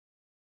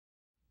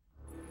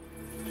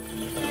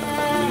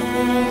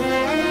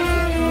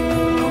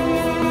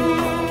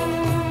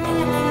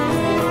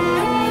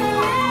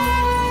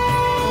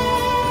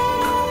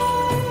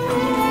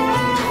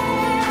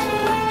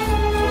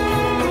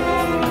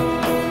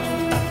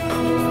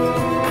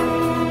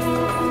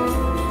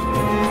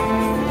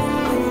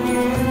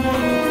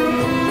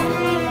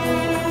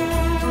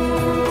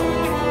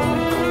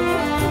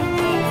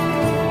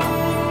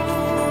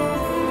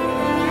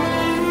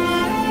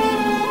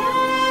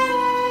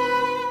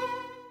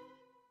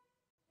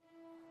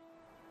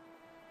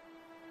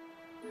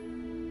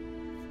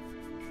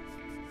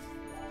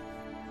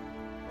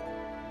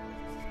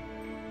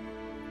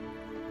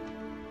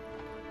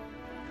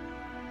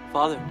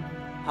Father,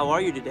 how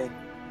are you today?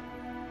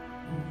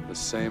 The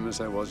same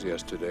as I was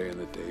yesterday and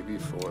the day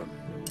before.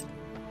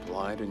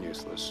 Blind and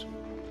useless.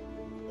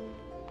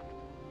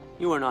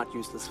 You are not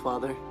useless,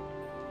 Father.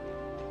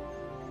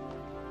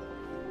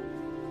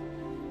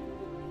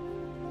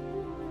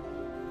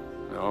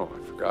 No,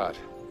 I forgot.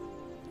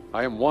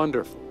 I am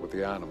wonderful with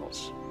the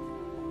animals.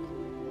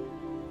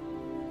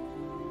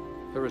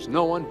 There is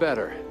no one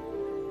better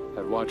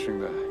at watching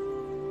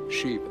the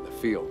sheep in the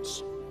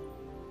fields.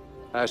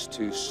 As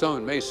to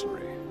stone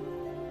masonry,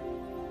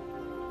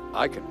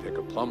 I can pick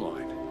a plumb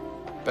line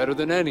better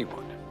than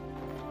anyone.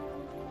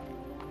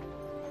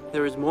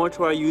 There is more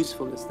to our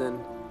usefulness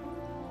than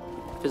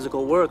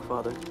physical work,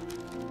 Father.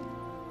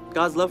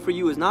 God's love for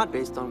you is not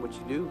based on what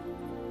you do.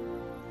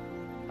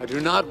 I do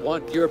not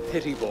want your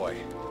pity, boy.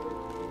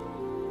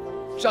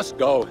 Just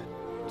go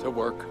to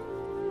work.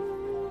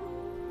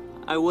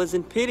 I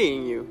wasn't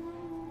pitying you.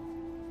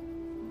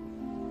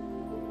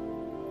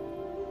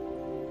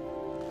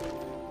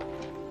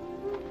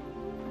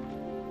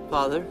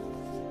 Father,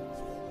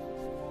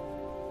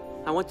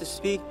 I want to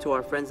speak to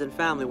our friends and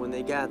family when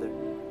they gather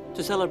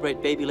to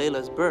celebrate baby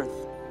Layla's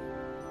birth.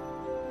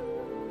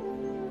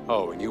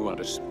 Oh, and you want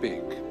to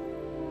speak?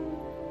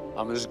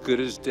 I'm as good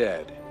as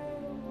dead.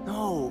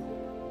 No,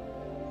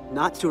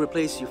 not to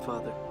replace you,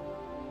 Father.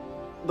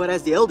 But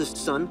as the eldest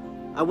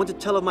son, I want to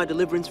tell of my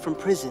deliverance from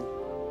prison.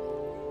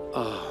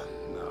 Oh,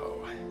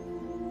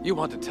 no. You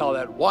want to tell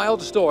that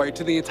wild story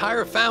to the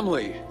entire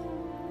family.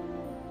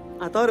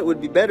 I thought it would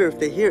be better if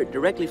they hear it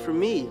directly from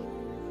me.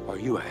 Are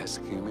you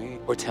asking me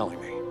or telling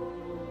me?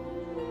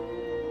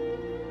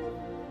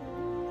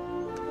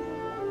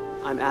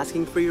 I'm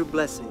asking for your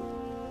blessing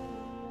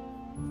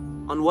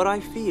on what I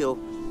feel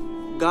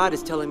God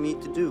is telling me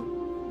to do.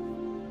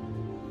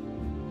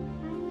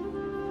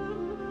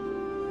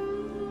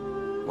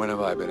 When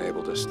have I been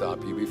able to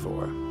stop you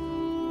before?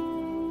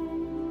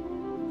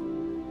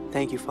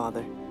 Thank you,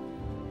 Father.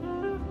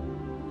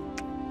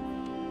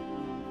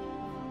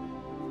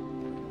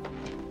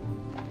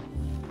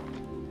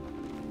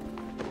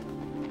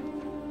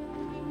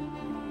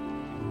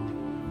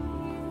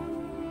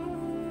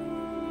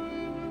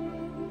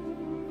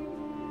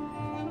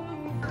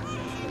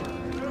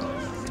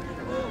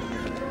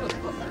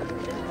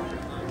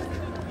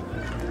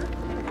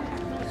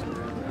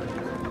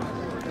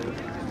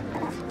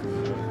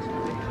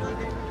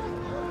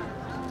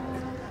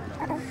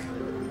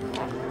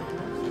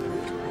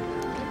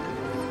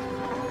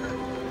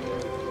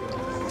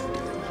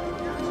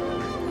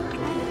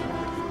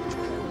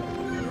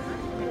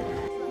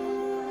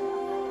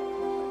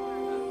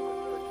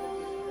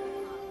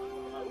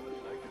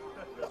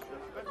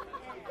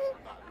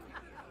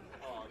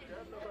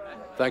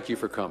 Thank you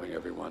for coming,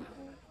 everyone.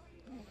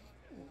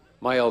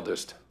 My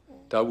eldest,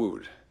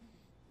 Dawud,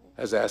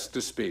 has asked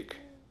to speak.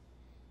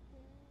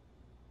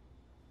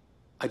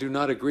 I do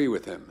not agree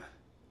with him,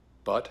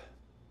 but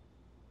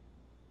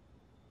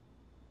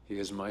he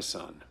is my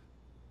son.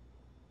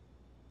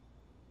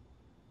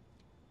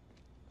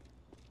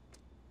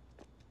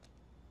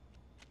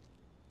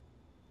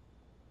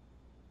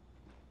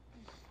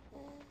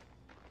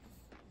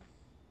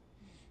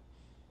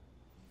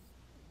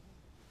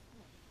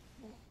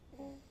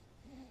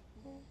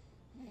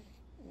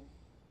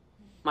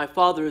 My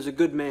father is a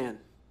good man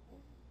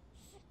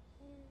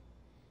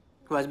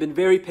who has been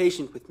very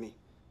patient with me,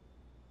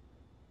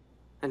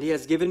 and he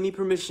has given me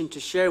permission to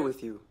share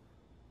with you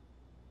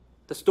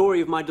the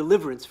story of my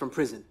deliverance from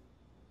prison.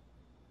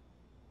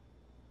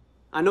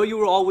 I know you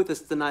were all with us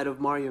the night of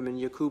Mariam and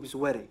Yaqub's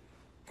wedding.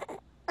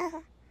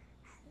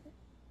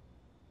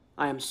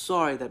 I am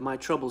sorry that my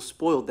troubles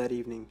spoiled that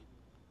evening.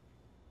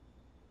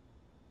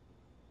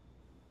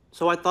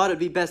 So I thought it'd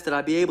be best that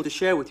I be able to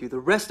share with you the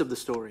rest of the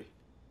story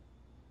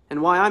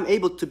and why I'm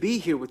able to be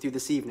here with you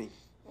this evening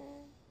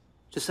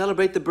to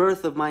celebrate the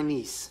birth of my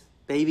niece,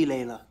 baby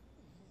Layla.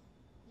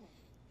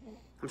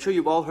 I'm sure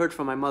you've all heard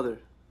from my mother,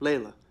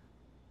 Layla,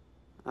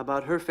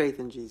 about her faith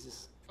in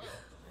Jesus.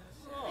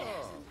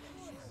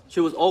 She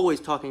was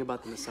always talking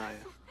about the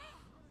Messiah,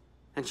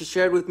 and she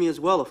shared with me as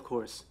well, of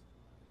course.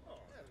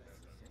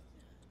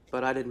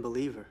 But I didn't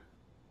believe her.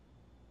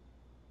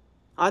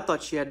 I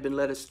thought she had been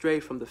led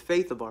astray from the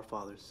faith of our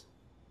fathers.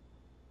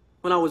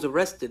 When I was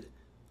arrested,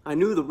 I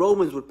knew the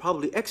Romans would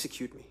probably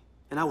execute me,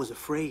 and I was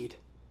afraid.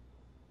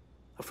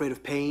 Afraid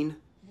of pain,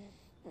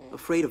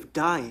 afraid of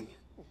dying.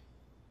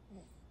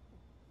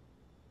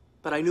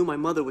 But I knew my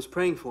mother was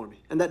praying for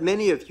me, and that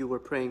many of you were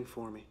praying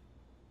for me.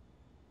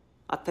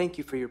 I thank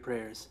you for your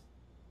prayers.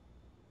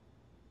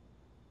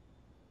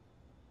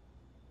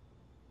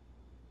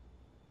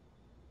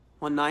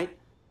 One night,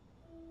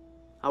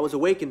 I was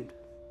awakened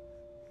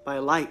by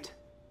a light,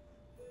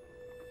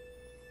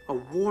 a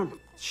warmth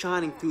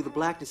shining through the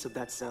blackness of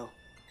that cell.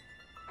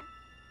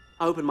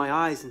 I opened my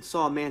eyes and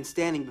saw a man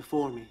standing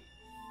before me.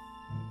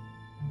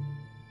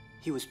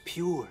 He was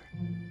pure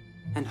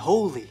and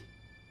holy,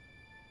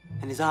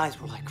 and his eyes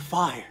were like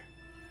fire.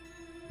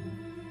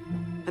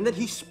 And then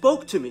he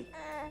spoke to me.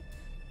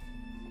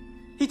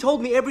 He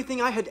told me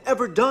everything I had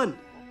ever done.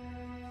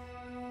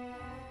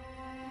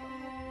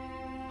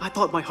 I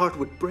thought my heart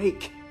would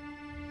break,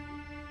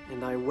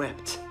 and I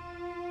wept.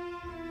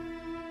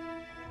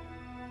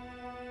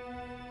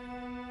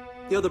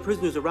 The other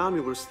prisoners around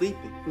me were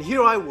sleeping, and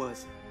here I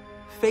was,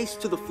 face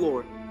to the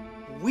floor,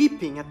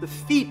 weeping at the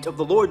feet of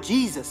the Lord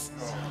Jesus.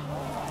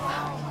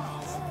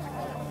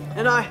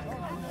 And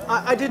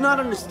I did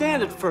not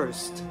understand at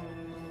first,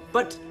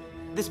 but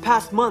this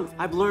past month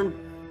I've learned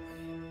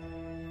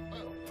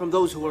from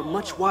those who are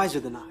much wiser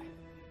than I.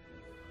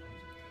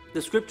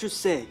 The scriptures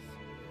say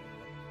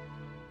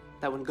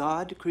that when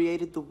God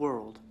created the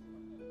world,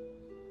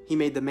 He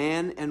made the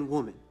man and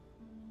woman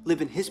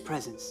live in His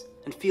presence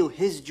and feel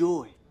His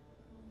joy.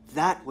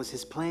 That was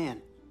His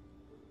plan.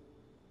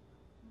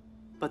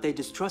 But they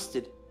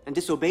distrusted and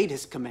disobeyed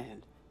His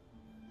command.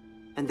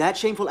 And that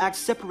shameful act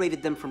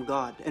separated them from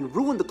God and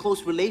ruined the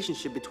close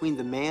relationship between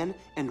the man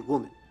and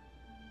woman.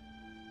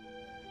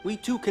 We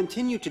too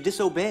continue to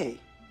disobey.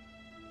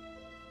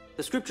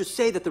 The scriptures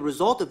say that the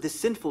result of this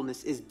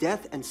sinfulness is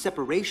death and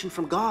separation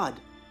from God.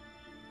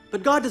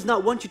 But God does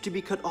not want you to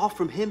be cut off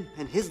from Him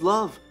and His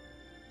love,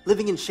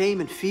 living in shame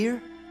and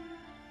fear.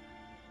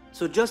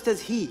 So just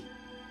as He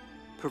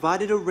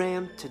provided a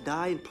ram to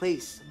die in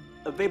place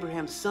of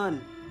Abraham's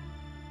son,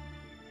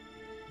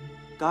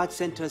 God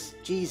sent us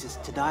Jesus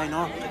to die in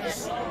our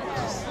place.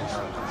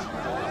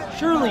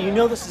 Surely you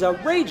know this is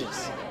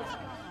outrageous.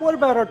 What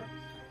about our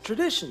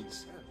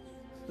traditions,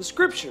 the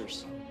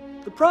scriptures,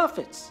 the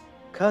prophets?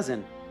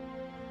 Cousin,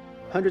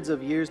 hundreds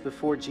of years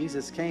before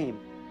Jesus came,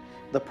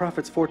 the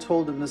prophets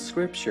foretold in the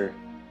scripture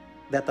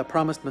that the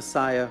promised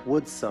Messiah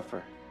would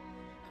suffer.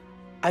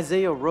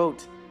 Isaiah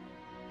wrote,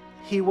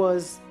 "He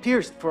was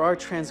pierced for our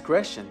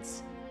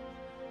transgressions.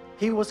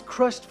 He was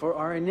crushed for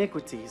our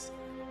iniquities.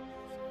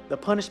 The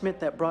punishment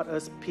that brought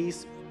us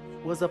peace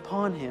was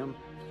upon Him,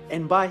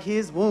 and by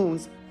His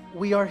wounds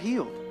we are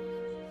healed."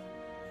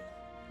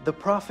 The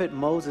prophet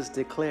Moses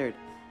declared,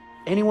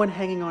 "Anyone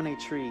hanging on a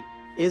tree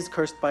is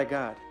cursed by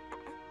God."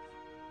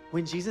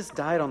 When Jesus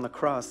died on the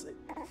cross,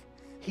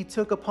 He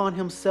took upon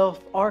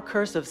Himself our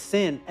curse of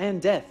sin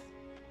and death.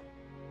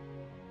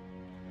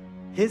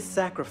 His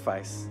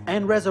sacrifice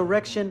and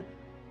resurrection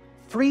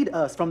freed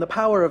us from the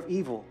power of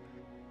evil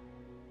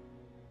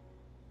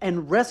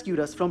and rescued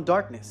us from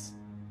darkness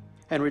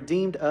and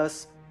redeemed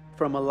us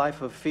from a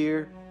life of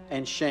fear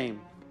and shame.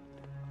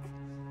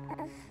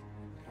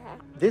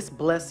 This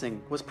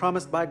blessing was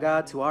promised by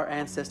God to our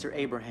ancestor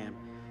Abraham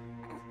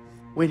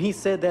when He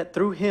said that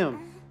through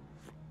him,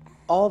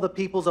 all the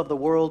peoples of the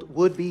world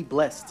would be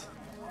blessed.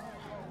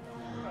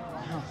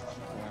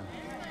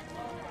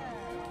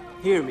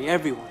 Hear me,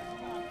 everyone.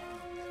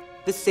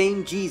 This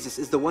same Jesus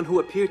is the one who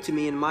appeared to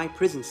me in my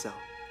prison cell.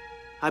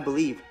 I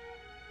believe.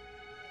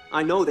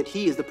 I know that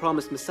He is the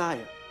promised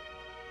Messiah.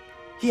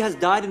 He has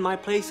died in my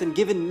place and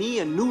given me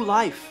a new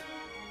life.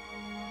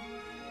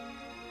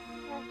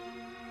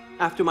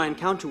 After my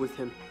encounter with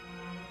Him,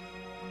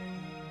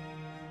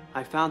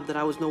 I found that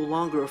I was no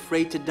longer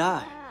afraid to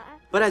die.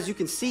 But as you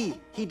can see,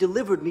 He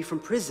delivered me from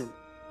prison.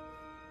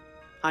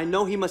 I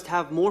know He must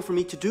have more for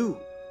me to do.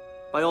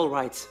 By all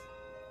rights,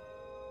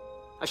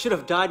 I should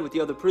have died with the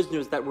other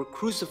prisoners that were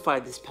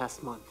crucified this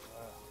past month.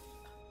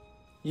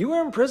 You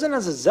were in prison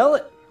as a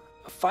zealot,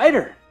 a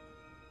fighter.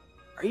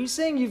 Are you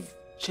saying you've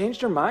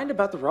changed your mind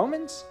about the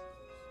Romans?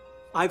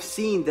 I've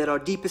seen that our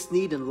deepest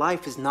need in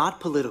life is not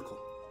political.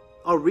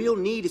 Our real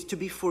need is to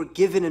be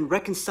forgiven and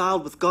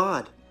reconciled with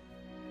God.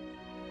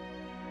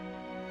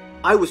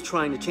 I was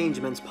trying to change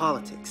men's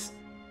politics.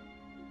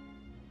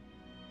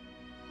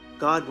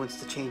 God wants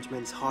to change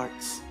men's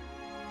hearts.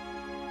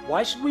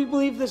 Why should we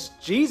believe this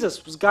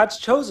Jesus was God's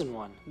chosen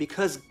one?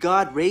 Because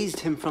God raised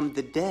Him from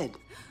the dead.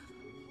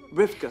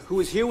 Rivka,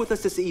 who is here with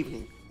us this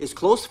evening, is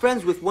close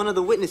friends with one of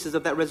the witnesses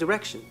of that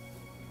resurrection.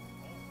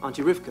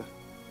 Auntie Rivka,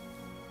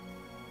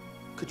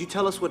 could you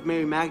tell us what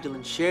Mary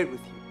Magdalene shared with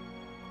you?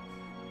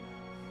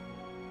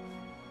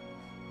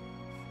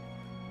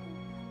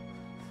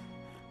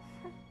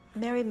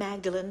 Mary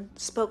Magdalene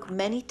spoke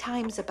many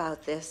times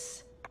about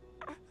this.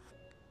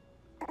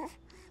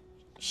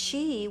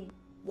 She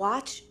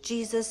watched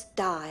Jesus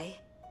die,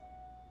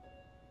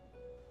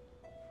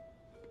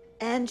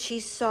 and she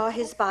saw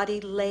His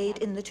body laid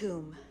in the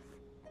tomb.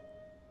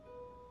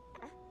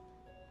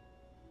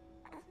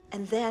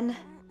 And then,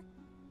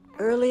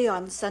 early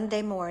on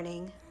Sunday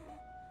morning,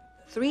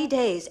 3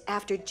 days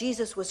after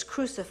Jesus was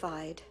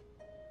crucified,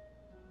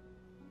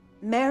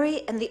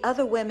 Mary and the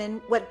other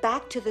women went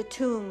back to the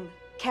tomb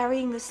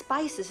carrying the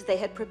spices they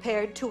had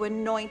prepared to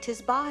anoint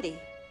His body.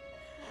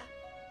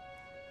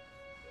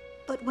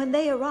 But when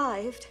they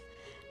arrived,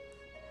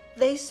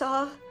 they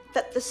saw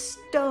that the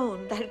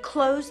stone that had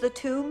closed the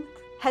tomb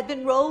had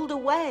been rolled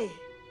away.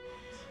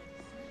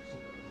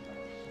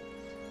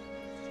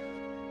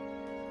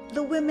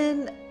 The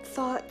women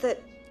thought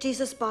that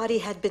Jesus' body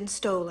had been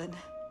stolen.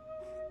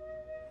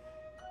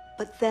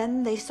 But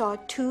then they saw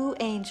 2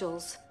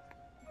 angels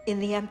in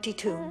the empty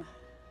tomb.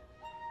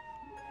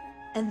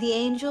 And the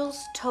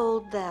angels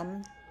told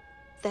them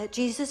that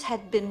Jesus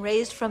had been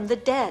raised from the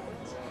dead.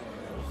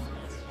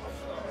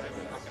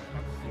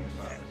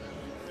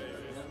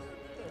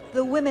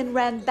 The women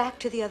ran back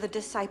to the other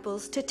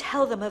disciples to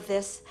tell them of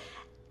this,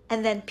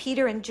 and then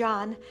Peter and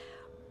John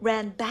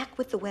ran back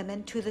with the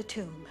women to the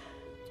tomb.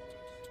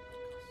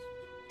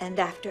 And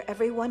after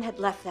everyone had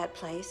left that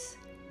place,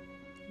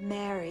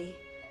 Mary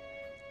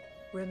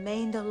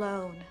remained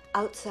alone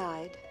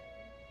outside.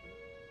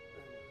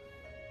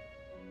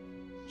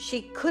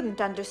 She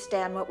couldn't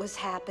understand what was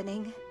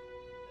happening,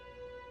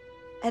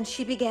 and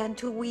she began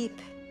to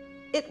weep.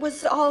 It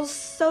was all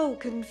so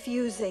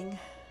confusing.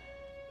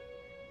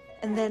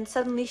 And then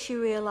suddenly she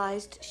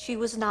realized she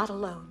was not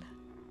alone.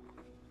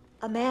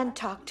 A man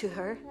talked to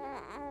her,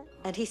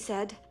 and he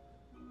said,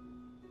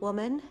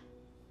 "Woman,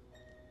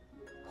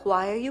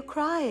 why are you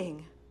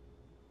crying?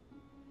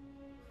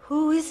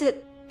 Who is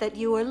it that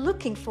you are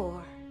looking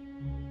for?"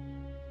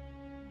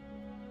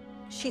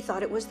 She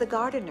thought it was the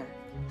gardener.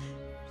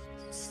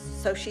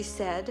 So she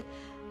said,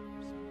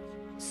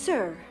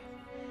 "Sir,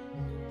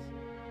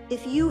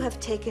 if you have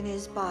taken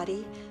his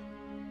body,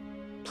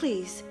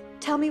 please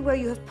tell me where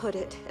you have put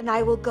it, and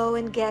I will go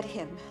and get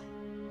him."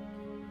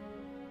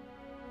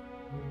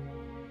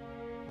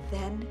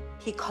 Then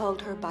he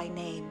called her by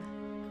name.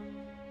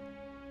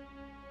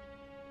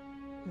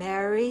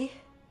 "Mary."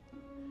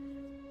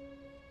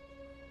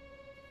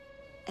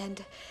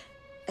 And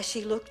as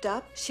she looked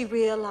up, she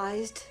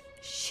realized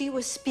she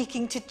was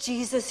speaking to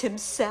Jesus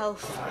himself.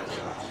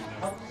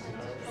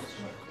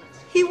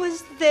 He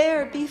was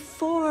there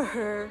before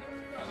her.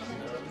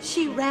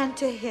 She ran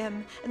to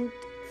him and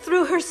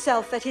threw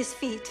herself at his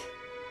feet.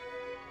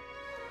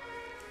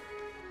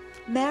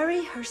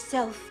 Mary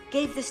herself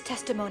gave this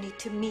testimony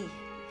to me.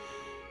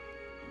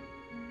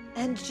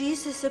 And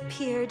Jesus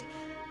appeared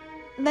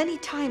many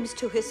times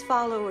to his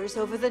followers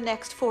over the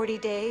next 40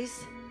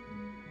 days,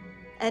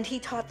 and he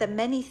taught them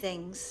many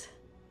things.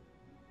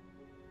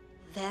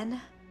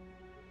 Then,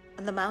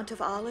 on the Mount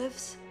of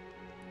Olives,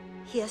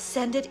 he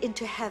ascended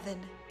into heaven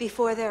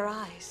before their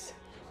eyes.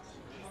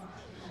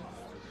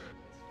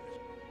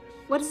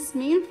 What does this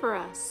mean for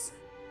us?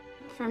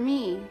 For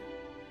me?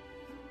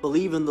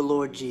 Believe in the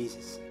Lord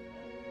Jesus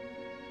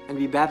and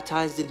be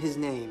baptized in his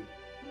name.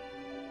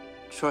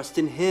 Trust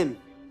in him,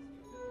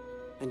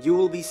 and you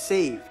will be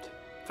saved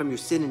from your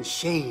sin and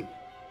shame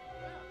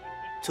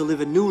to live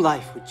a new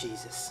life with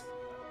Jesus.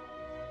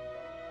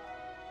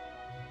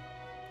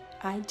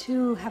 I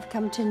too have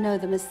come to know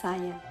the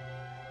Messiah.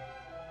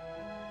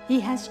 He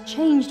has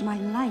changed my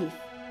life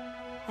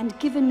and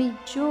given me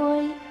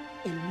joy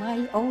in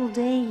my old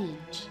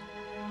age.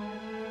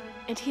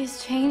 And he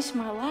has changed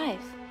my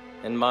life.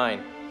 And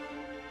mine.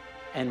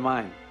 And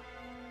mine.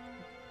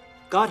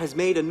 God has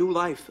made a new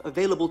life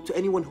available to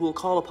anyone who will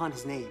call upon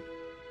his name.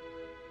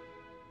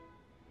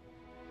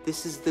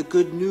 This is the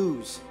good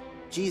news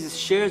Jesus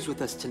shares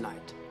with us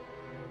tonight.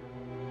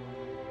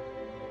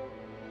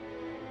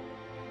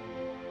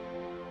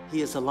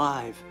 He is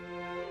alive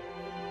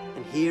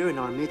and here in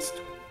our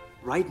midst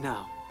right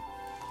now.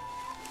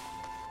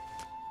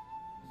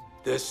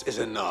 This is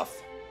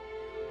enough.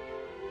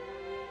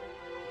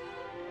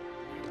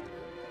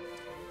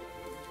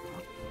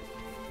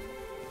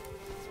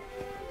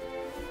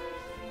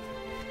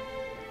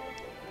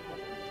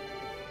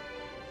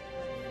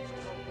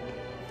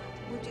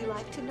 Would you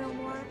like to know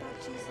more about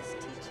Jesus'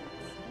 teachings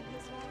and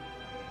his life?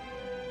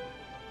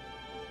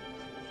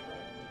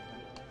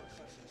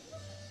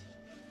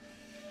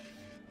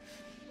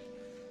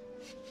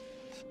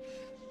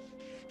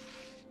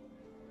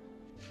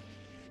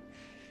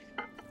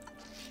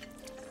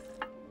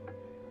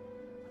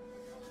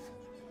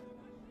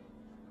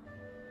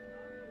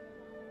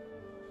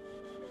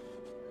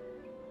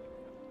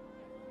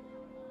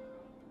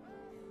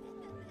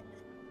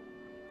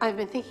 I've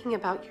been thinking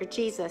about your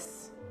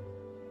Jesus.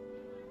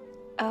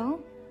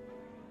 Oh?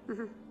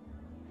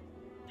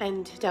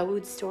 And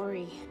Dawud's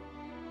story.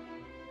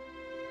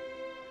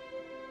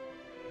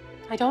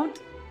 I don't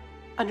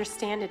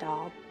understand it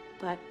all,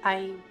 but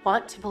I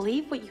want to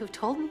believe what you have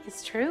told me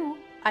is true.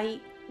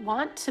 I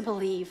want to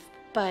believe,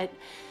 but...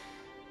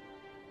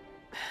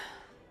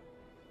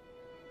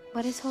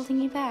 What is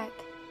holding you back?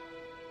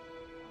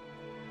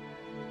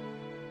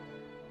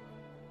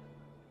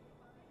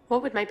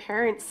 What would my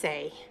parents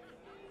say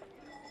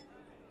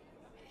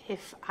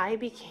if I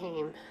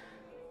became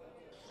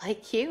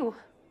like you?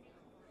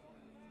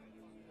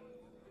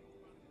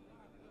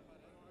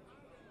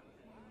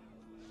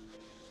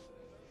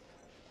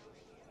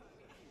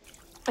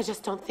 I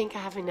just don't think I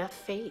have enough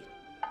faith.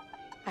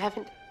 I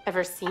haven't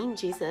ever seen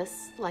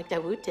Jesus like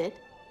Dawud did.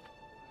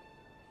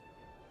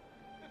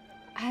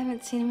 I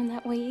haven't seen him in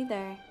that way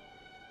either.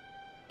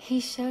 He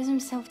shows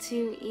himself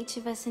to each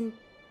of us in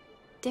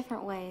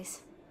different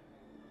ways.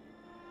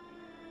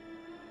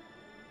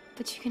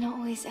 But you can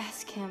always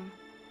ask him.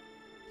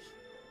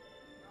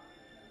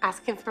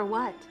 Ask him for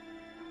what?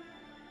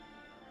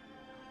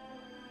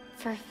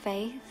 For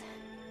faith.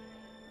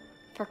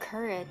 For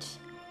courage.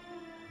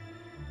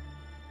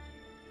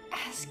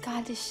 Ask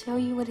God to show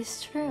you what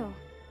is true.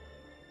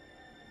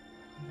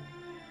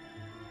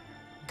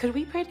 Could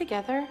we pray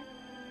together?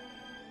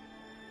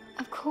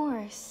 Of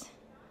course.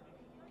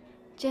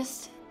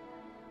 Just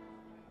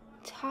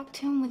Talk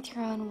to him with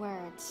your own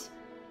words.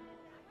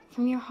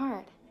 From your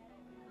heart.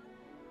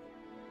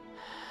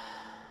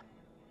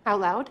 Out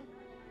loud?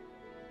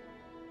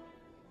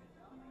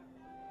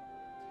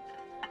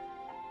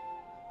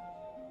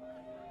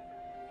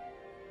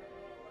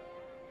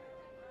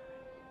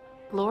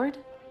 Lord,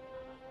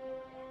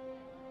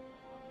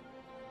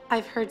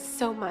 I've heard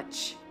so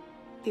much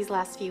these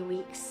last few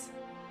weeks,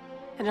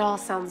 and it all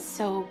sounds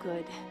so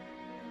good.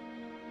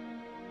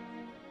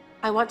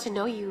 I want to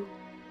know you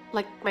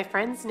like my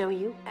friends know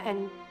you,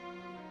 and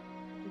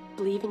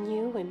believe in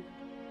you and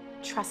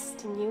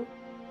trust in you.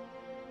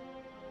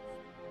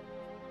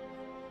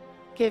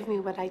 Give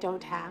me what I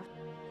don't have.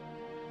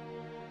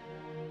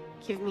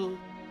 Give me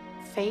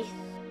faith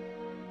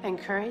and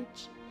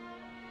courage.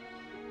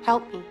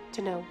 Help me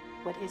to know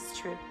what is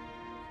true.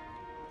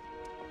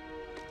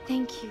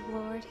 Thank you,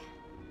 Lord.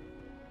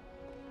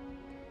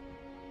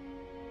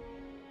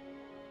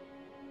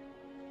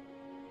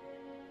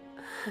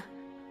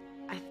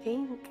 I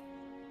think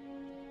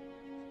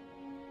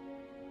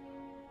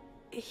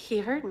he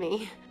heard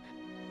me.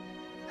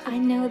 I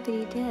know that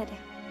he did.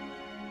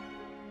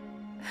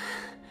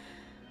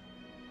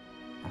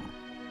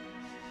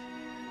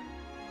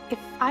 If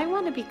I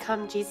want to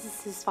become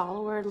Jesus'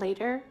 follower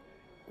later,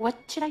 what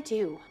should I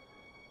do?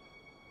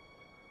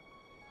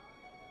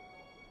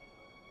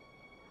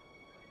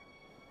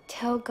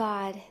 Tell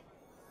God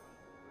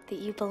that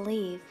you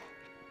believe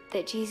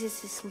that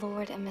Jesus is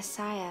Lord and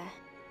Messiah,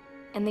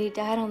 and that he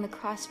died on the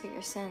cross for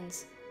your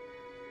sins.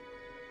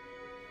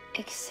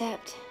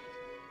 Accept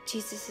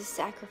Jesus'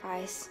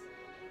 sacrifice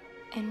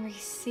and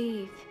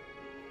receive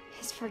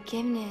his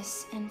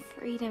forgiveness and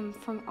freedom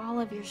from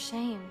all of your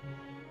shame.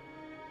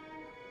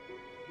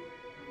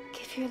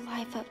 Give your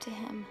life up to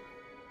him,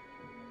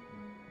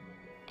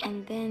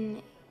 and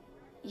then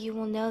you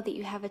will know that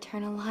you have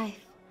eternal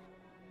life.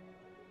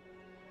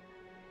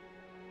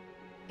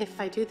 If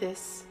I do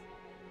this,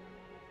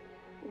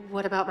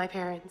 what about my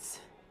parents?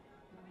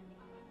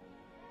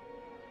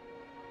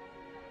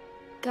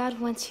 God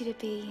wants you to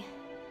be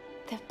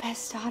the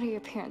best daughter your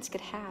parents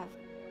could have.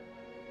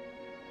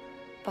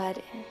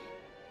 But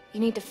you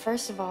need to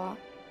first of all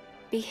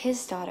be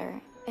his daughter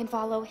and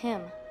follow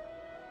him.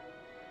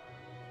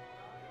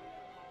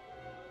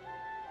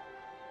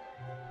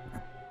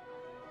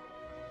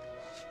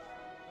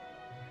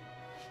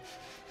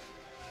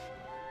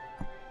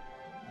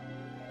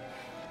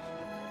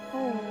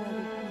 Oh, what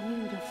a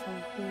beautiful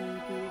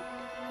baby.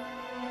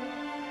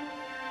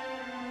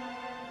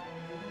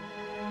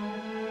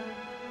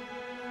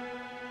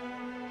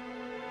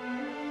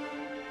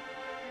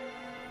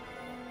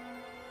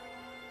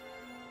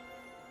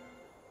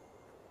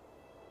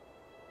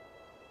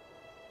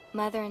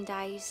 Mother and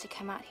I used to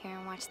come out here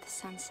and watch the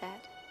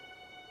sunset.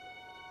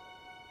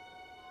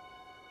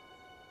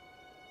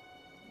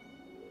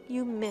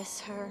 You miss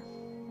her.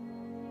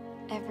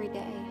 Every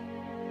day.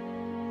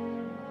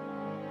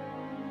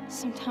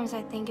 Sometimes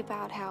I think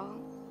about how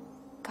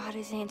God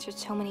has answered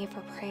so many of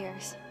her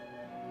prayers.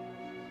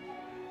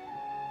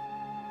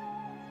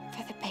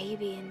 For the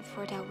baby and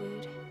for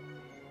Dawud.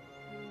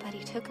 But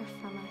he took her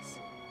from us.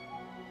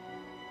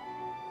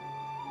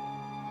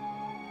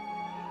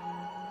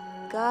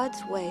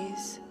 God's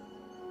ways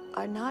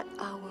are not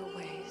our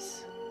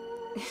ways.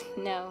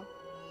 No.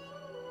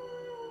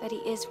 But he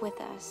is with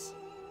us.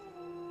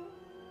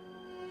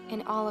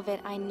 In all of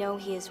it, I know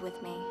he is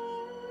with me.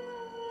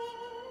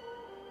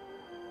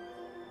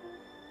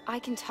 I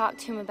can talk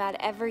to him about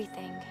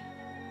everything.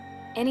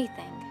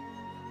 Anything.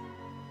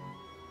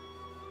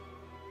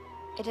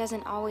 It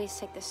doesn't always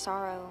take the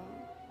sorrow,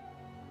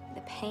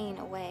 the pain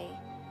away,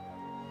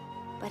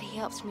 but he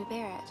helps me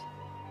bear it.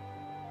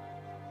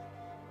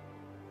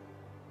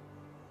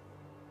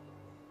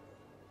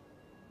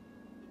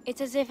 It's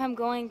as if I'm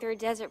going through a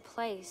desert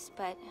place,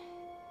 but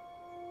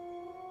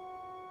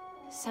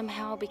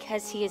somehow,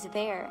 because he is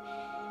there,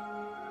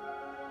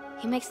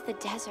 he makes the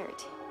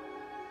desert,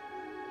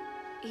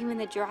 even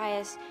the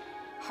driest,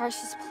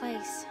 harshest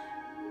place,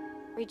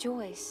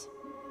 rejoice.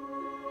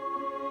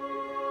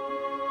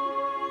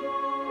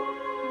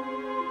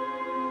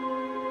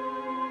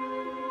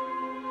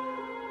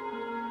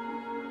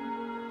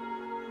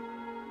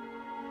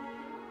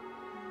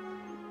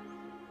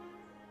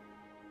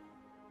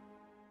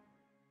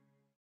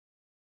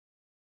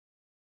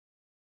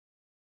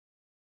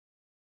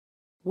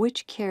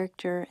 Which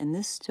character in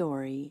this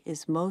story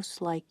is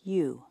most like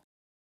you?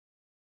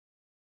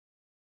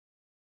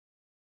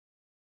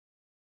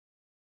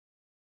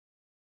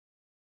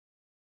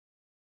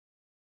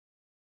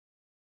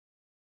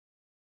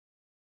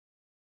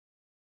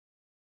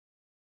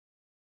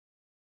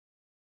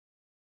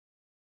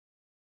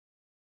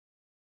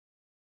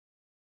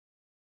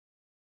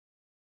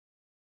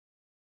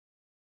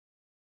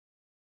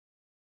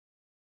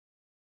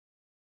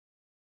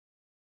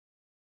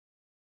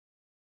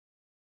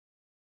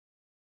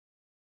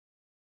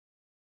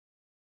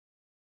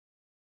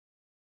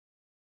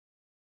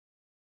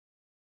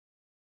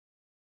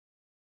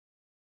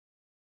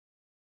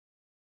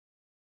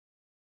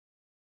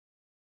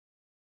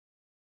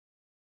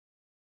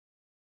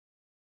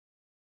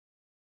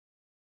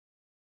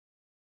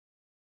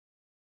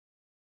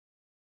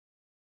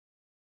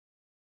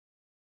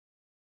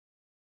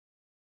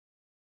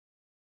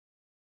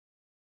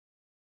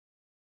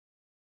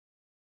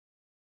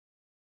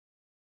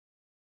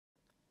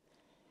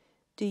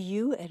 Do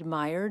you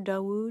admire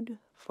Dawud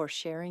for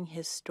sharing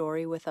his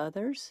story with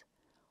others?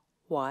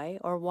 Why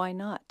or why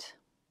not?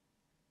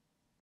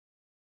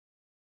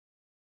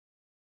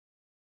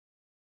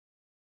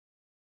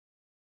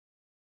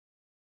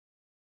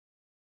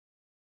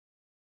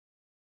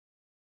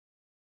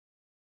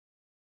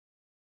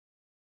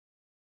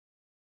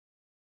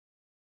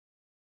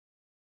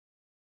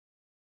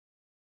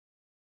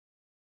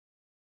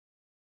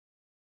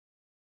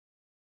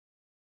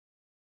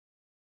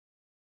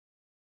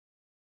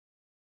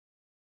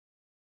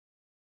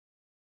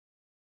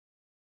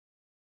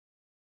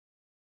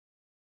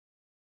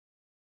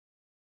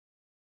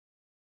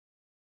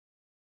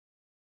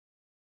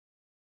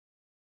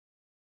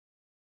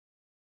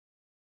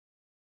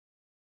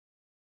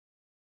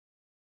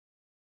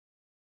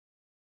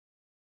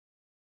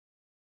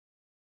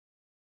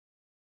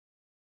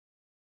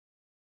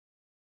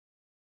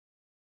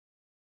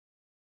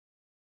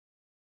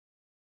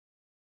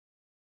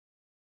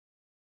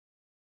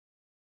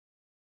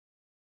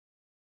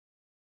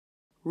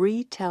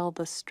 Retell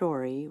the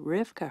story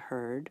Rivka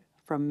heard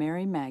from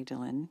Mary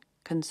Magdalene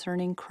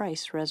concerning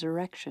Christ's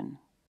resurrection.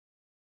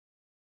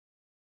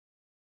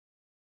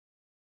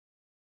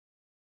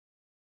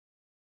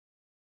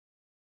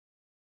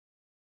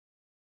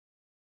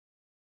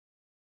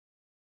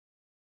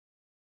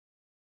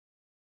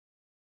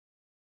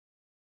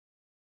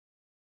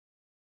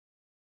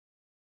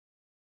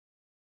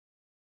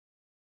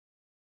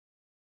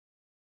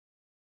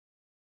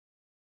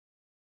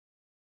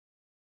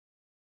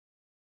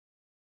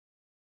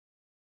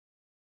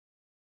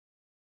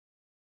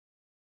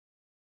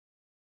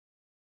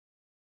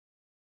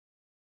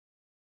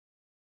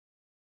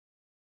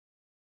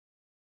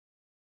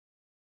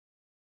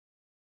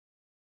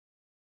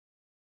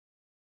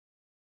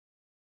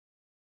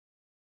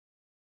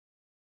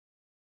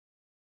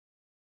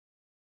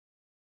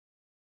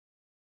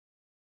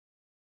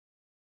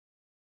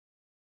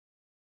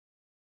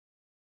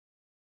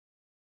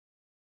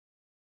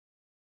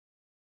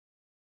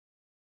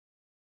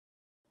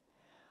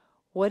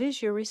 What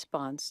is your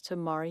response to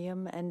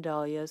Mariam and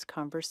Dahlia's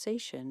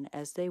conversation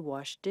as they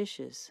wash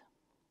dishes?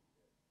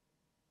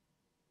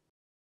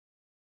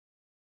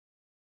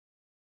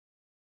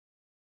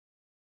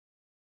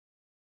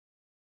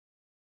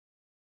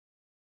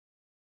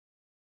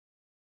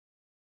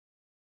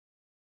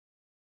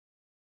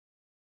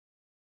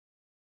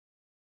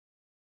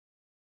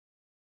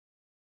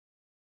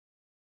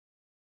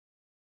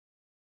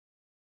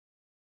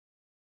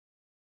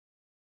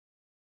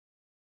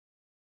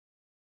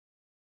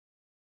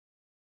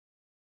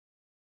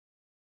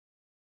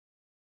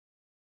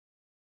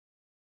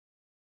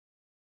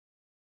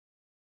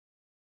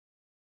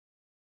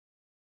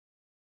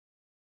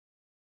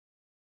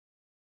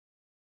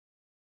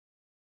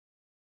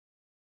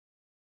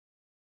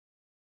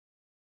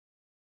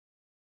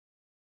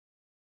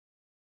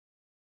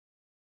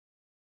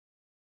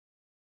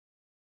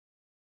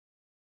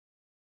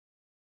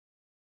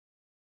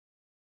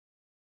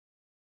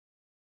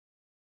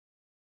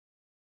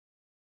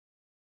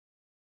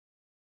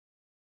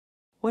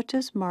 What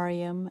does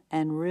Mariam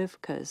and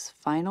Rivka's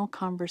final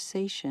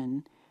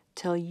conversation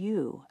tell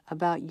you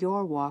about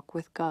your walk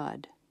with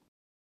God?